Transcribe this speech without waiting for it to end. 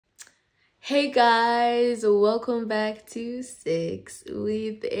Hey guys, welcome back to Sex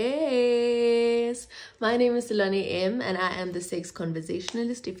with S. My name is Delani M and I am the sex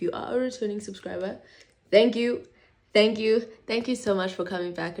conversationalist. If you are a returning subscriber, thank you so much for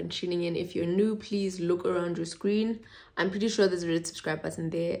coming back and tuning in. If you're new, please look around your screen. I'm pretty sure there's a red subscribe button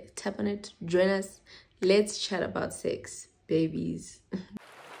there. Tap on it, join us, let's chat about sex, babies.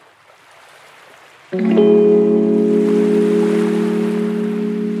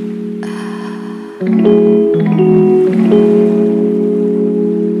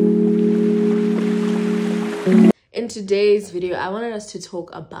 In today's video, I wanted us to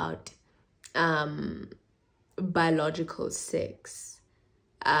talk about biological sex.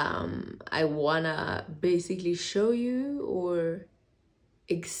 I wanna basically show you or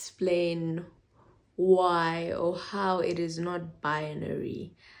explain why or how it is not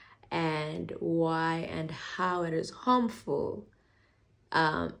binary, and why and how it is harmful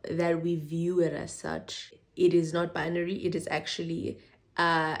that we view it as such. It is not binary, it is actually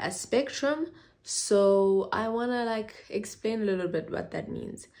a spectrum. So I want to explain a little bit what that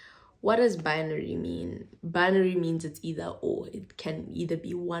means. What does binary mean? Binary means it's either or. It can either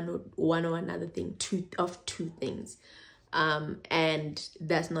be one or another thing, two things, and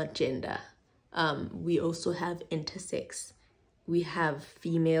that's not gender. We also have intersex. We have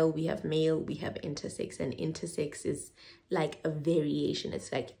female, we have male, we have intersex, and intersex is like a variation.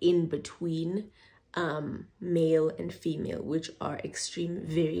 It's like in between male and female, which are extreme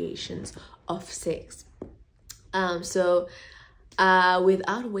variations of sex. So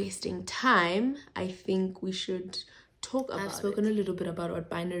without wasting time, I think we should talk about I've spoken a little bit about what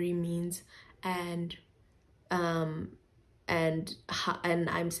binary means, and I'm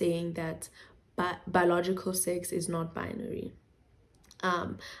saying that biological sex is not binary.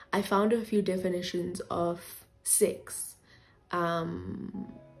 I found a few definitions of sex.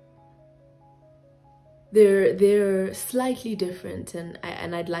 They're slightly different, and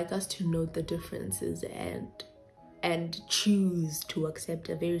I'd like us to note the differences and choose to accept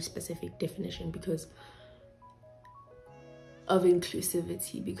a very specific definition because of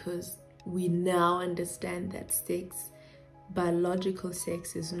inclusivity, because we now understand that biological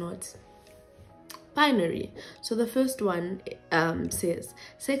sex is not binary. So the first one says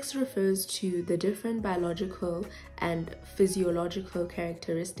sex refers to the different biological and physiological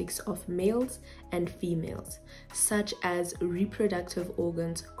characteristics of males and females, such as reproductive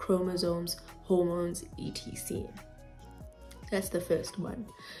organs, chromosomes, hormones, etc. That's the first one.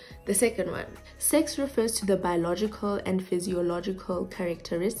 The second one, sex refers to the biological and physiological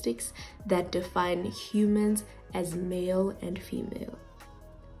characteristics that define humans as male and female.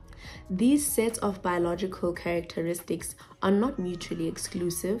 These sets of biological characteristics are not mutually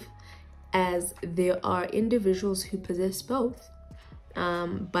exclusive, as there are individuals who possess both.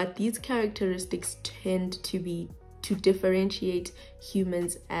 But these characteristics tend to differentiate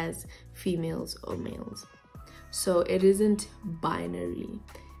humans as females or males. So it isn't binary.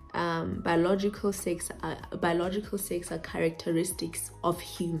 Biological sex are characteristics of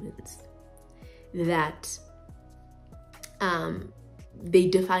humans that they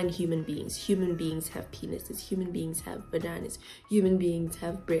define human beings. Human beings have penises, human beings have vaginas, human beings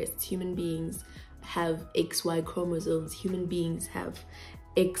have breasts, human beings have XY chromosomes, human beings have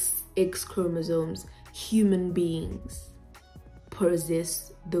X chromosomes. Human beings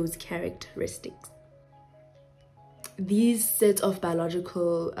possess those characteristics. These sets of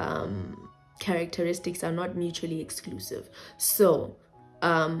biological characteristics are not mutually exclusive. So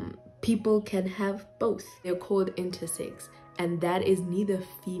people can have both. They're called intersex. And that is neither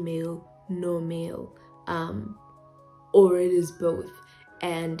female nor male, or it is both.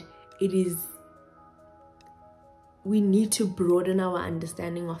 And we need to broaden our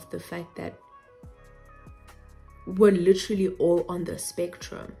understanding of the fact that we're literally all on the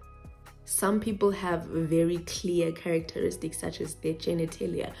spectrum. Some people have very clear characteristics such as their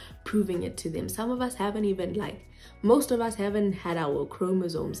genitalia, proving it to them. Some of us haven't even most of us haven't had our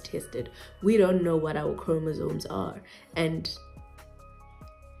chromosomes tested. We don't know what our chromosomes are. And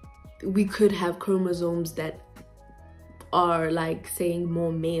we could have chromosomes that are saying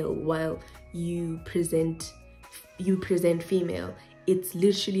more male while you present female. It's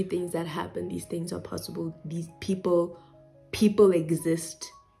literally things that happen. These things are possible. These people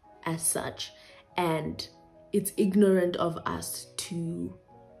exist as such, and it's ignorant of us to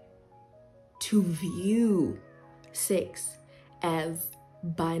view sex as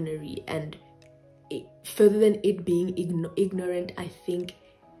binary. And further than it being ignorant, I think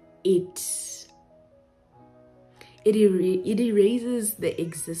it erases the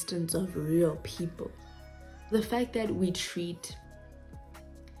existence of real people. The fact that we treat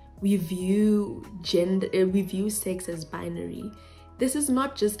we view we view sex as binary. This is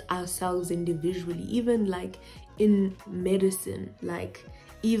not just ourselves individually, even like in medicine, like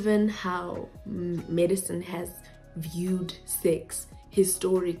even how medicine has viewed sex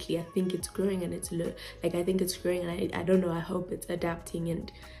historically. I think it's growing, and I think it's growing, and I don't know, I hope it's adapting and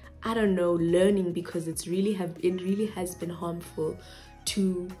I don't know, learning, because it really has been harmful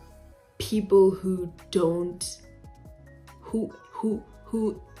to people who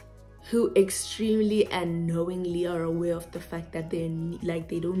extremely and knowingly are aware of the fact that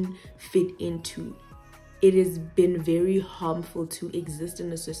they don't fit into. It has been very harmful to exist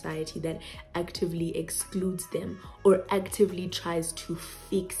in a society that actively excludes them or actively tries to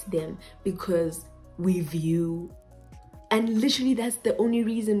fix them, because we view, and literally that's the only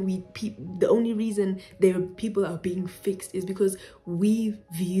reason people are being fixed, is because we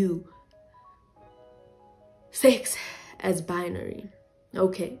view sex as binary.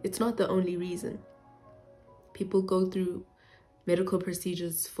 Okay, it's not the only reason. People go through medical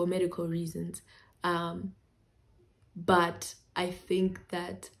procedures for medical reasons. But I think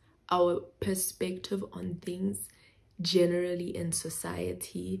that our perspective on things generally in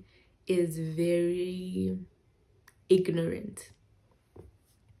society is very ignorant.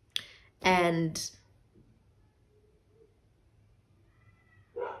 And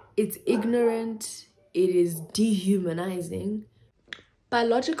it's ignorant, it is dehumanizing.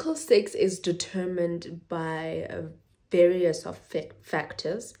 Biological sex is determined by various of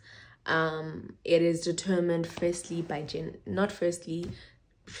factors. It is determined firstly by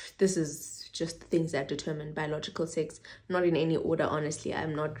this is just things that determine biological sex, not in any order, honestly.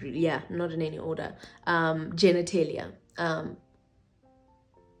 Not in any order. Genitalia.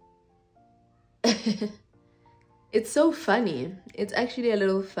 It's so funny. It's actually a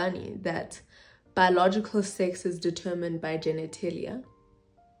little funny that biological sex is determined by genitalia,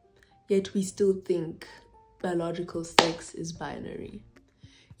 yet we still think biological sex is binary.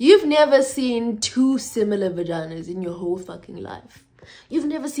 You've never seen two similar vaginas in your whole fucking life. You've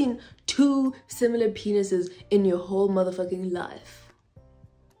never seen two similar penises in your whole motherfucking life.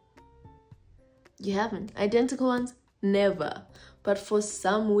 You haven't. Identical ones? Never. But for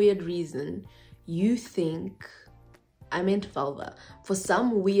some weird reason, you think, I meant vulva. For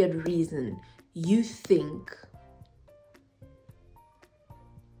some weird reason, you think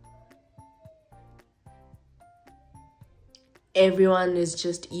everyone is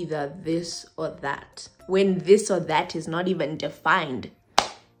just either this or that, when this or that is not even defined.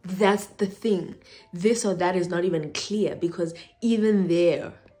 That's the thing. This or that is not even clear, because even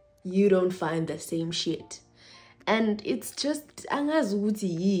there, you don't find the same shit. And it's just, like,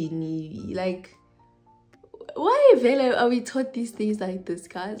 why are we taught these things like this,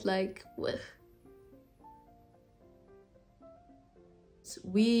 guys? Like,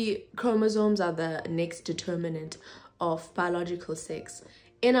 chromosomes are the next determinant of biological sex.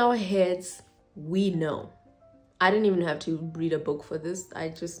 In our heads, we know. I didn't even have to read a book for this. I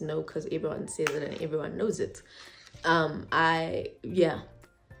just know because everyone says it and everyone knows it.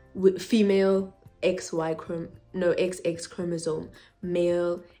 Female XX chromosome,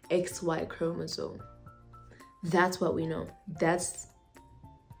 male XY chromosome. That's what we know. That's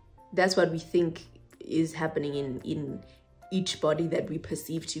what we think is happening in each body that we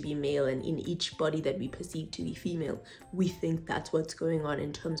perceive to be male, and in each body that we perceive to be female. We think that's what's going on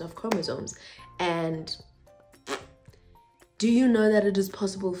in terms of chromosomes. And do you know that it is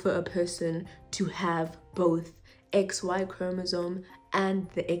possible for a person to have both XY chromosome and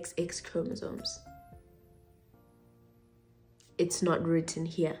the XX chromosomes? It's not written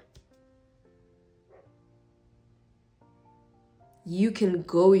here. You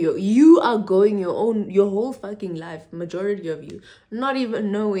are going your whole fucking life, majority of you, not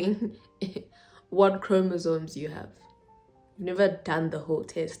even knowing what chromosomes you have. You've never done the whole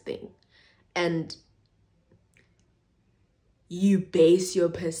test thing. And you base your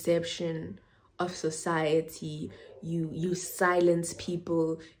perception of society, you silence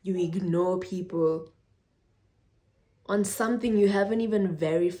people, you ignore people on something you haven't even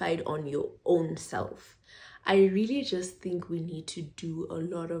verified on your own self. I really just think we need to do a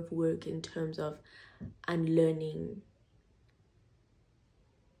lot of work in terms of unlearning.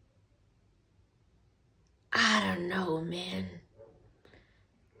 I don't know, man.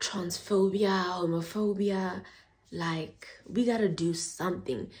 Transphobia, homophobia, like, we gotta do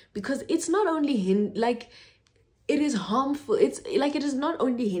something, because it's not only it is harmful. It's like, it is not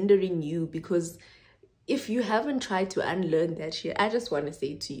only hindering you, because if you haven't tried to unlearn that shit, I just want to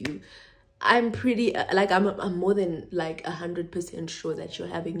say to you, I'm pretty, I'm more than 100% sure that you're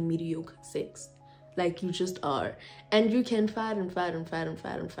having mediocre sex. Like, you just are. And you can fight and fight and fight and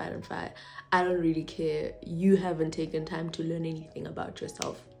fight and fight and fight. I don't really care. You haven't taken time to learn anything about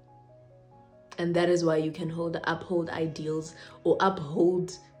yourself. And that is why you can uphold ideals, or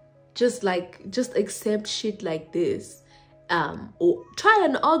uphold just accept shit like this. Or try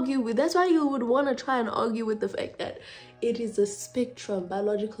and argue with, that's why you would want to try and argue with the fact that it is a spectrum.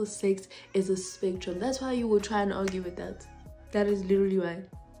 Biological sex is a spectrum. That's why you would try and argue with that. That is literally why.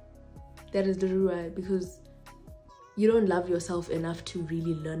 That is literally why, because you don't love yourself enough to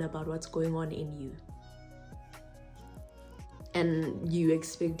really learn about what's going on in you. And you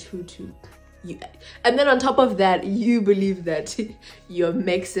expect and then on top of that, you believe that you're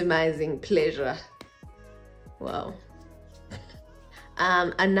maximizing pleasure. Wow.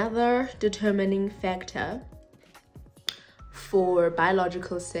 Another determining factor for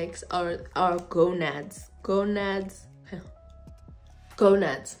biological sex are gonads. Gonads.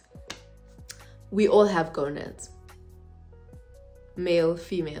 We all have gonads. Male,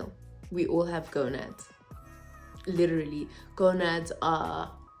 female. We all have gonads. Literally. Gonads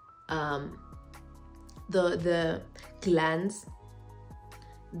are the glands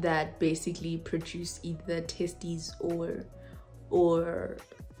that basically produce either testes or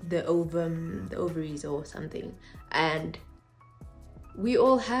the ovum, the ovaries or something. And we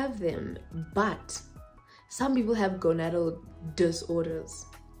all have them, but some people have gonadal disorders.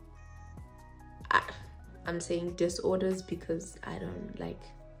 I'm saying disorders because I don't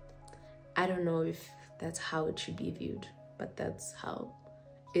know if that's how it should be viewed, but that's how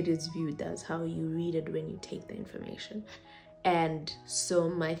it is viewed. That's how you read it when you take the information. And so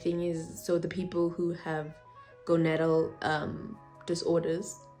my thing is, so the people who have gonadal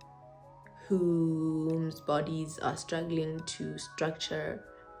disorders, whose bodies are struggling to structure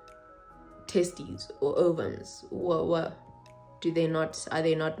testes or ovums, what do they not, are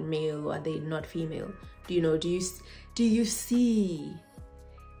they not male, are they not female? Do you know, do you see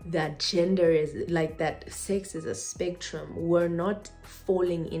that gender is like that, sex is a spectrum? We're not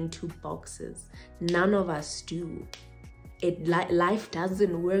falling into boxes. None of us do. Life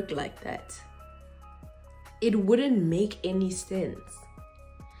doesn't work like that. It wouldn't make any sense.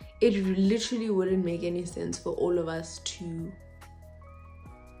 It literally wouldn't make any sense for all of us to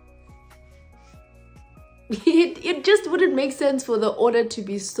it just wouldn't make sense for the order to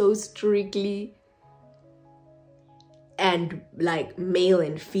be so strictly and like male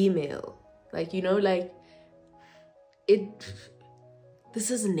and female, like, you know, like this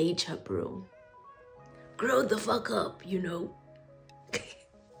is nature, bro. Grow the fuck up, you know.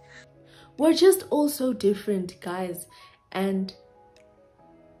 We're just all so different, guys. And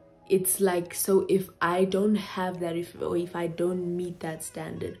it's like, so if I don't have that, if I don't meet that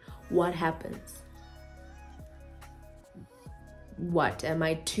standard, what happens? What am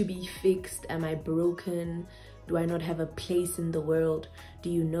I to be fixed? Am I broken? Do I not have a place in the world? Do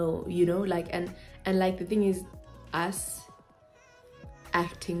you know, like, and like the thing is, us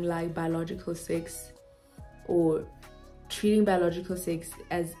acting like biological sex or treating biological sex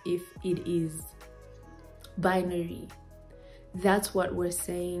as if it is binary, that's what we're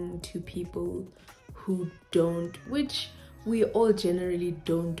saying to people who don't, which we all generally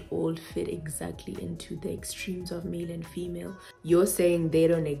don't all fit exactly into the extremes of male and female. You're saying they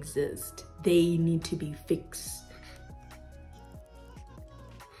don't exist, they need to be fixed.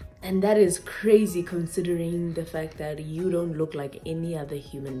 And that is crazy, considering the fact that you don't look like any other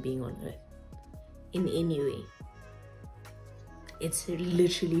human being on earth in any way. It's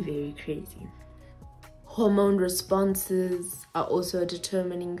literally very crazy. Hormone responses are also a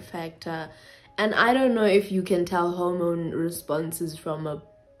determining factor. And I don't know if you can tell hormone responses from a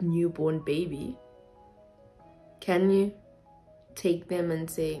newborn baby. Can you take them and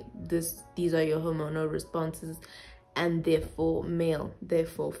say, these are your hormonal responses, and therefore male,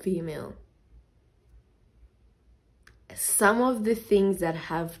 therefore female? Some of the things that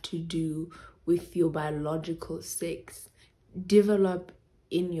have to do with your biological sex develop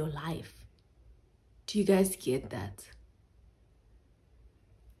in your life. Do you guys get that?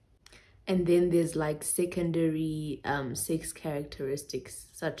 And then there's like secondary sex characteristics,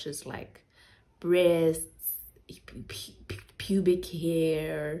 such as like breasts, pubic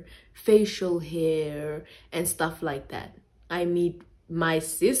hair, facial hair, and stuff like that. I mean, my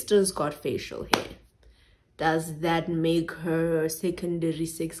sister's got facial hair. Does that make her secondary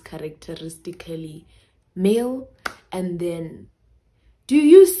sex characteristically male? And then, do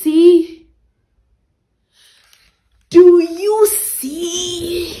you see?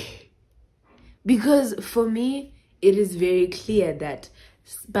 Because for me, it is very clear that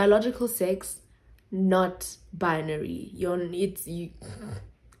biological sex, not binary.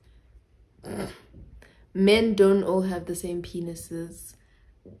 Men don't all have the same penises.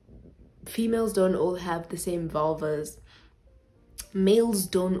 Females don't all have the same vulvas.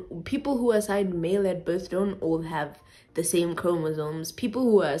 People who are assigned male at birth don't all have the same chromosomes. People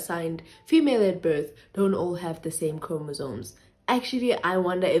who are assigned female at birth don't all have the same chromosomes. Actually, I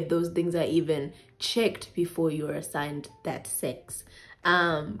wonder if those things are even checked before you're assigned that sex.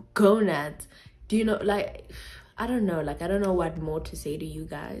 Gonads, do you know, like, I don't know, like, I don't know what more to say to you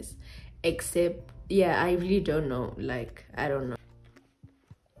guys, except, yeah, I really don't know, like, I don't know.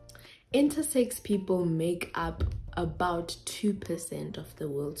 Intersex people make up about 2% of the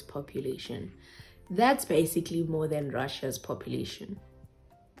world's population. That's basically more than Russia's population.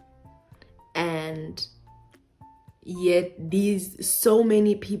 And yet so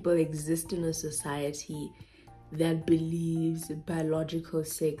many people exist in a society that believes biological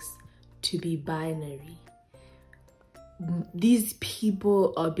sex to be binary. These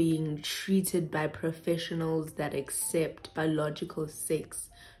people are being treated by professionals that accept biological sex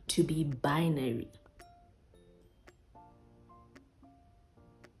to be binary.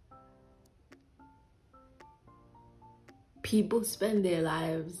 People spend their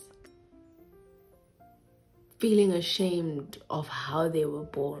lives feeling ashamed of how they were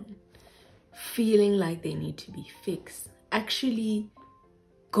born, feeling like they need to be fixed, actually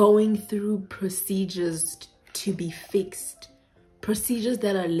going through procedures to be fixed, procedures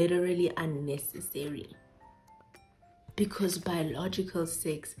that are literally unnecessary, because biological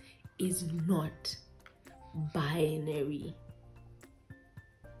sex is not binary.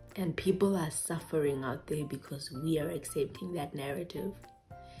 And people are suffering out there because we are accepting that narrative.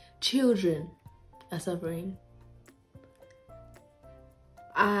 Children are suffering.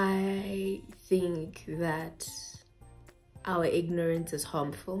 I think that our ignorance is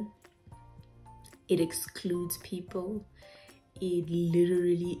harmful. It excludes people. It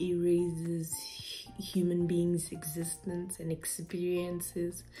literally erases human beings' existence and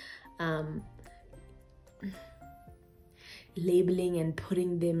experiences. Labeling and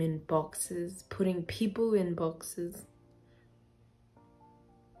putting them in boxes, putting people in boxes,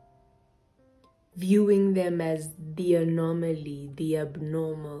 viewing them as the anomaly, the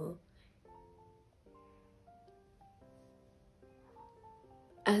abnormal,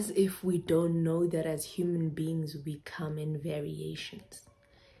 as if we don't know that as human beings we come in variations.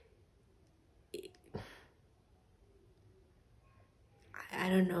 I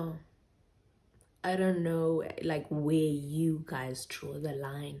don't know. I don't know, like, where you guys draw the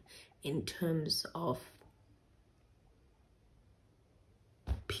line in terms of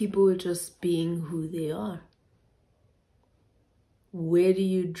people just being who they are. Where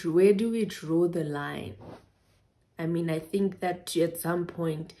do we draw the line? I mean, I think that at some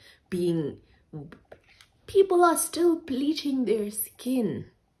point people are still bleaching their skin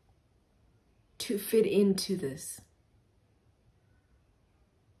to fit into this.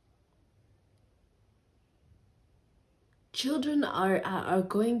 Children are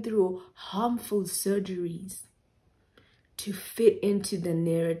going through harmful surgeries to fit into the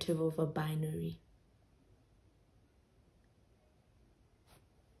narrative of a binary.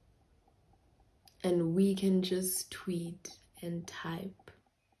 And we can just tweet and type,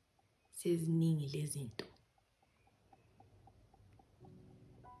 "Seziningi lezinto."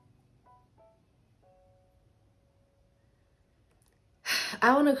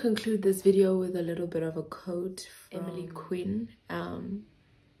 I want to conclude this video with a little bit of a quote from Emily Quinn,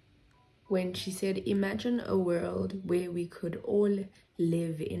 when she said, "Imagine a world where we could all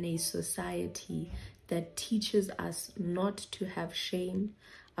live in a society that teaches us not to have shame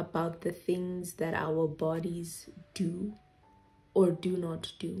about the things that our bodies do or do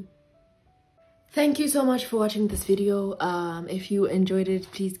not do." Thank you so much for watching this video. If you enjoyed it,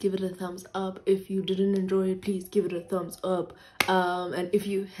 please give it a thumbs up. If you didn't enjoy it, please give it a thumbs up. And if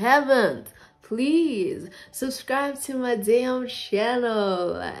you haven't, please subscribe to my damn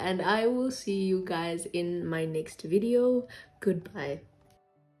channel. And I will see you guys in my next video. Goodbye.